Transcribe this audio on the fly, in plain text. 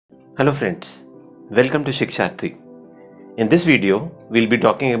Hello friends, welcome to Shiksharthi. In this video, we'll be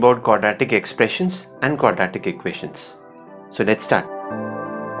talking about quadratic expressions and quadratic equations. So let's start.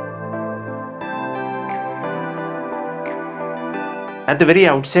 At the very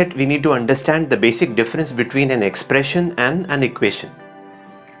outset, we need to understand the basic difference between an expression and an equation.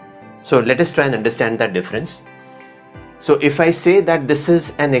 So let us try and understand that difference. So if I say that this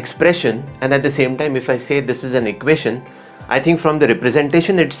is an expression and at the same time if I say this is an equation, I think from the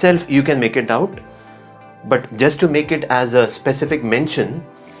representation itself you can make it out, but just to make it as a specific mention,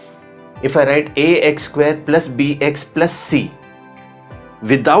 if I write ax square plus bx plus c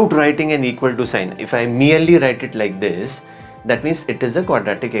without writing an equal to sign, if I merely write it like this, that means it is a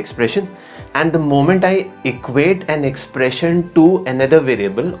quadratic expression, and the moment I equate an expression to another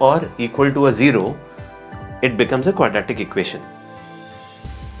variable or equal to a zero, it becomes a quadratic equation,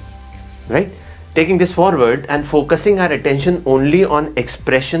 right? Taking this forward and focusing our attention only on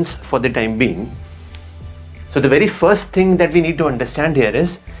expressions for the time being. So the very first thing that we need to understand here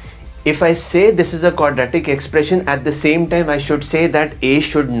is, if I say this is a quadratic expression, at the same time I should say that a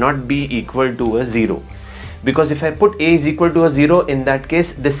should not be equal to a zero. Because if I put a is equal to a zero, in that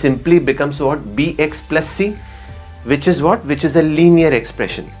case this simply becomes what? Bx plus c, which is what? Which is a linear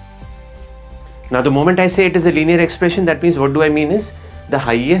expression. Now the moment I say it is a linear expression, that means what do I mean is the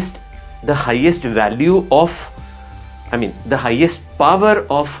highest value of, the highest power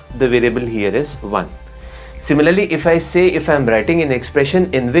of the variable here is 1. Similarly, if I say, if I am writing an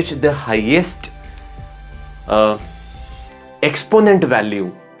expression in which the highest exponent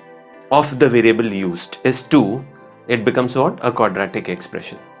value of the variable used is 2, it becomes what? A quadratic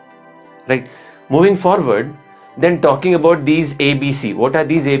expression, right? Moving forward, then talking about these ABC. What are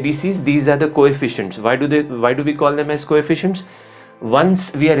these ABCs? These are the coefficients. Why do we call them as coefficients?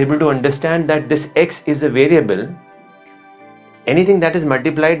 Once we are able to understand that this x is a variable, anything that is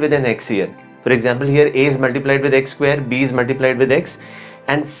multiplied with an x here, for example here a is multiplied with x square, b is multiplied with x,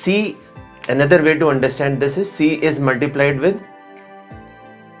 and c, another way to understand this is c is multiplied with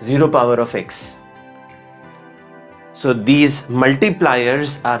 0 power of x. So these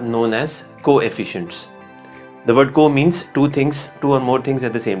multipliers are known as coefficients. The word co means two things, two or more things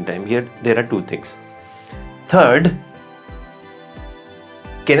at the same time. Here there are two things. Third,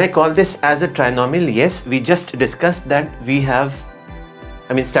 can I call this as a trinomial? Yes, we just discussed that we have,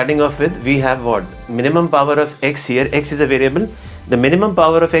 starting off with, we have what? Minimum power of x here. X is a variable. The minimum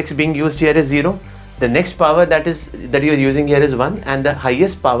power of x being used here is 0. The next power that you are using here is 1, and the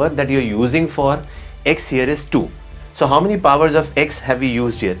highest power that you are using for x here is 2. So how many powers of x have we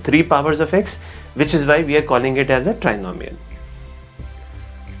used here? 3 powers of x, which is why we are calling it as a trinomial.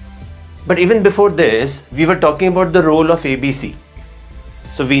 But even before this, we were talking about the role of ABC.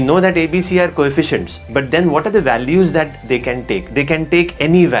 So we know that ABC are coefficients, but then what are the values that they can take? They can take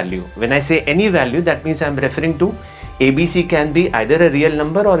any value. When I say any value, that means I am referring to ABC can be either a real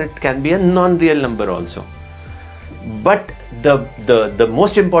number or it can be a non-real number also. But the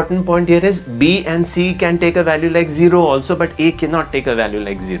most important point here is B and C can take a value like 0 also, but A cannot take a value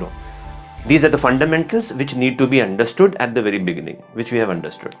like 0. These are the fundamentals which need to be understood at the very beginning, which we have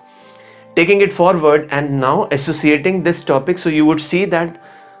understood. Taking it forward and now associating this topic, so you would see that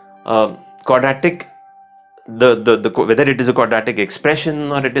quadratic, whether it is a quadratic expression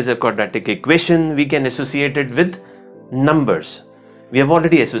or it is a quadratic equation, we can associate it with numbers. We have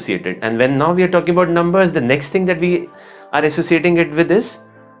already associated, and when now we are talking about numbers, the next thing that we are associating it with is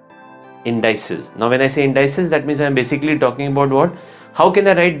indices. Now when I say indices, that means I am basically talking about what? How can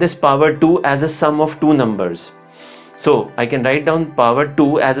I write this power 2 as a sum of two numbers? So I can write down power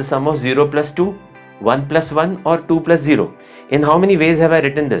 2 as a sum of 0 plus 2, 1 plus 1, or 2 plus 0. In how many ways have I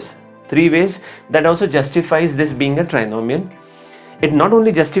written this? 3 ways. That also justifies this being a trinomial. It not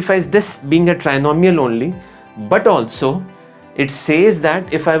only justifies this being a trinomial only, but also it says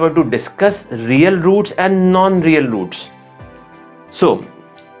that if I were to discuss real roots and non-real roots. So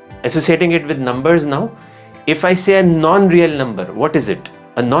associating it with numbers now, if I say a non-real number, what is it?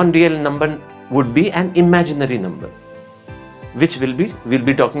 A non-real number would be an imaginary number, which we'll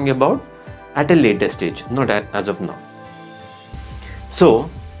be talking about at a later stage, not as of now. So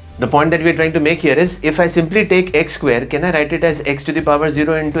the point that we are trying to make here is, if I simply take x square, can I write it as x to the power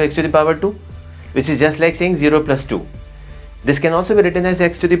 0 into x to the power 2, which is just like saying 0 plus 2. This can also be written as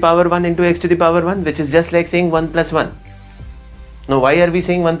x to the power 1 into x to the power 1, which is just like saying 1 plus 1. Now why are we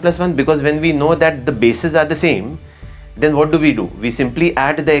saying 1 plus 1? Because when we know that the bases are the same, then what do? We simply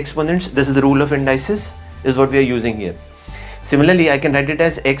add the exponents. This is the rule of indices, is what we are using here. Similarly, I can write it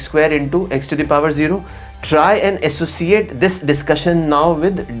as x square into x to the power 0. Try and associate this discussion now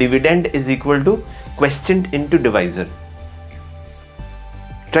with dividend is equal to quotient into divisor.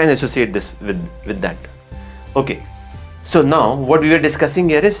 Try and associate this with that. Okay. So now what we were discussing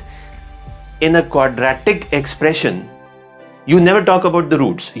here is, in a quadratic expression, you never talk about the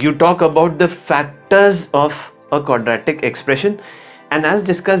roots. You talk about the factors of a quadratic expression. And as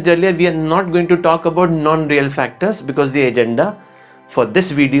discussed earlier, we are not going to talk about non-real factors, because the agenda for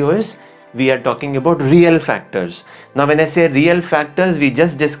this video is we are talking about real factors. Now when I say real factors, we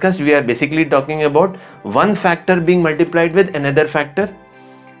just discussed, we are basically talking about one factor being multiplied with another factor,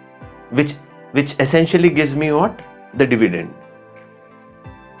 which essentially gives me what? The dividend.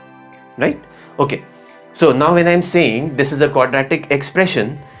 Right? Okay. So now when I'm saying this is a quadratic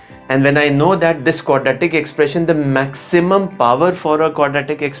expression, and when I know that this quadratic expression, the maximum power for a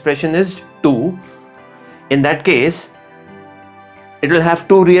quadratic expression is 2, in that case, it will have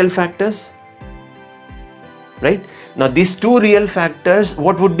two real factors, right? Now these two real factors,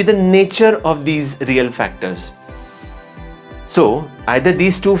 what would be the nature of these real factors? So either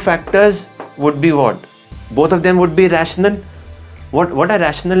these two factors would be what? Both of them would be rational. What are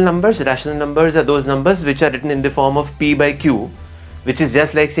rational numbers? Rational numbers are those numbers which are written in the form of p by q, which is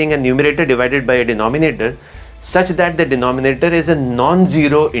just like saying a numerator divided by a denominator, such that the denominator is a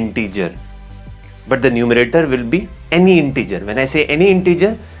non-zero integer, but the numerator will be any integer. When I say any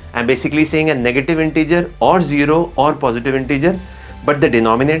integer, I'm basically saying a negative integer or 0 or positive integer, but the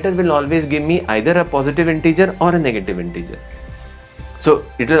denominator will always give me either a positive integer or a negative integer. So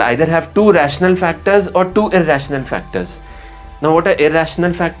it will either have two rational factors or two irrational factors. Now what are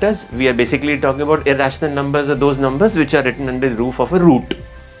irrational factors? We are basically talking about irrational numbers, or those numbers which are written under the roof of a root.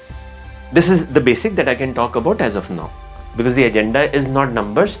 This is the basic that I can talk about as of now, because the agenda is not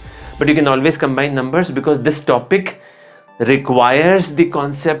numbers, but you can always combine numbers, because this topic requires the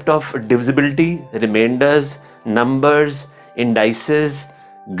concept of divisibility, remainders, numbers, indices,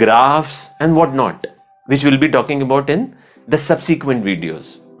 graphs and whatnot, which we'll be talking about in the subsequent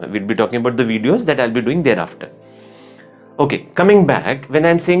videos. We'll be talking about the videos that I'll be doing thereafter. Okay, coming back, when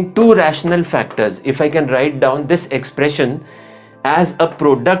I'm saying two rational factors, if I can write down this expression as a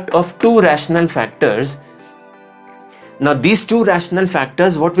product of two rational factors, now these two rational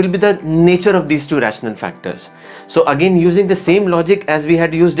factors, what will be the nature of these two rational factors? So again, using the same logic as we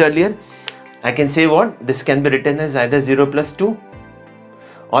had used earlier, I can say what? This can be written as either 0 plus 2,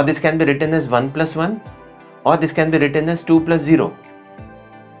 or this can be written as 1 plus 1, or this can be written as 2 plus 0.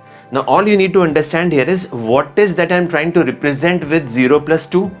 Now all you need to understand here is what is that I'm trying to represent with 0 plus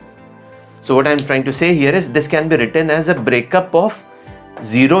 2. So what I'm trying to say here is this can be written as a breakup of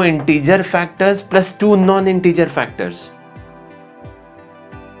 0 integer factors plus 2 non-integer factors.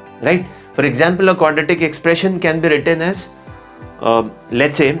 Right? For example, a quadratic expression can be written as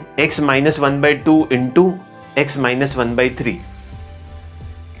let's say x minus 1 by 2 into x minus 1 by 3.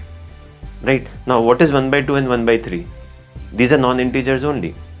 Right? Now what is 1 by 2 and 1 by 3? These are non-integers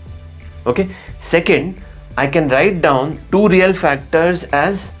only. Okay. Second, I can write down two real factors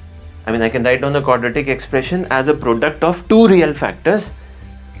as, I can write down the quadratic expression as a product of two real factors,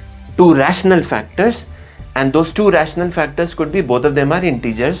 two rational factors, and those two rational factors could be both of them are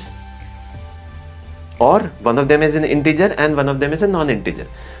integers, or one of them is an integer and one of them is a non-integer.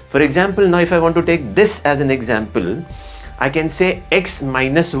 For example, now if I want to take this as an example, I can say x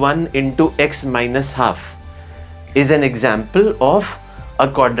minus 1 into x minus half is an example of a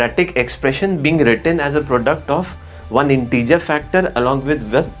quadratic expression being written as a product of one integer factor along with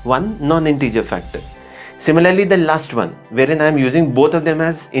one non-integer factor. Similarly, the last one, wherein I am using both of them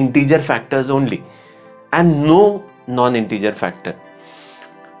as integer factors only and no non-integer factor.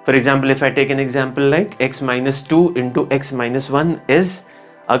 For example, if I take an example like x minus 2 into x minus 1 is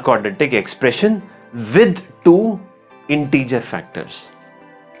a quadratic expression with two integer factors.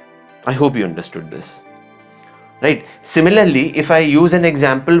 I hope you understood this. Right. Similarly, if I use an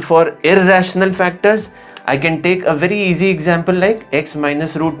example for irrational factors, I can take a very easy example like x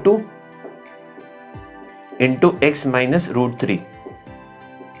minus root 2 into x minus root 3.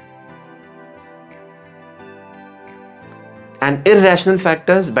 And irrational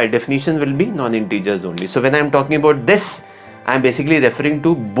factors by definition will be non-integers only. So when I am talking about this, I am basically referring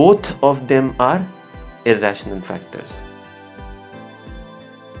to both of them are irrational factors.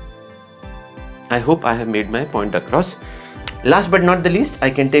 I hope I have made my point across. Last but not the least, I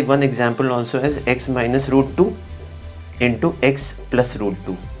can take one example also as x minus root 2 into x plus root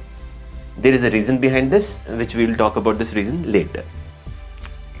 2. There is a reason behind this, which we will talk about this reason later.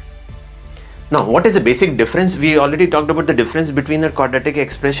 Now, what is the basic difference? We already talked about the difference between a quadratic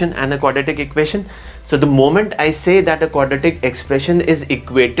expression and a quadratic equation. So the moment I say that a quadratic expression is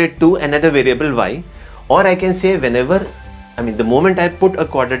equated to another variable y, or I can say whenever the moment I put a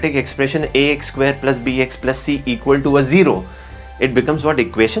quadratic expression ax square plus bx plus c equal to a 0, It becomes what?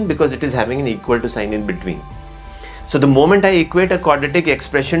 Equation, because it is having an equal to sign in between. So the moment I equate a quadratic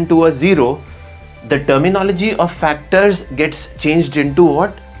expression to a 0, the terminology of factors gets changed into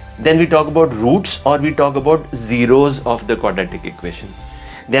what? Then we talk about roots, or we talk about zeros of the quadratic equation.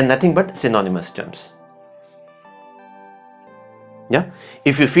 They are nothing but synonymous terms. Yeah.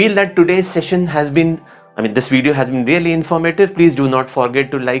 If you feel that today's session has been, this video has been really informative, please do not forget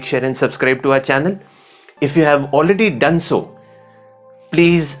to like, share and subscribe to our channel. If you have already done so,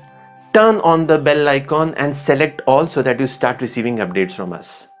 please turn on the bell icon and select all so that you start receiving updates from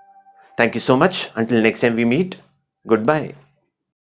us. Thank you so much. Until next time we meet, goodbye.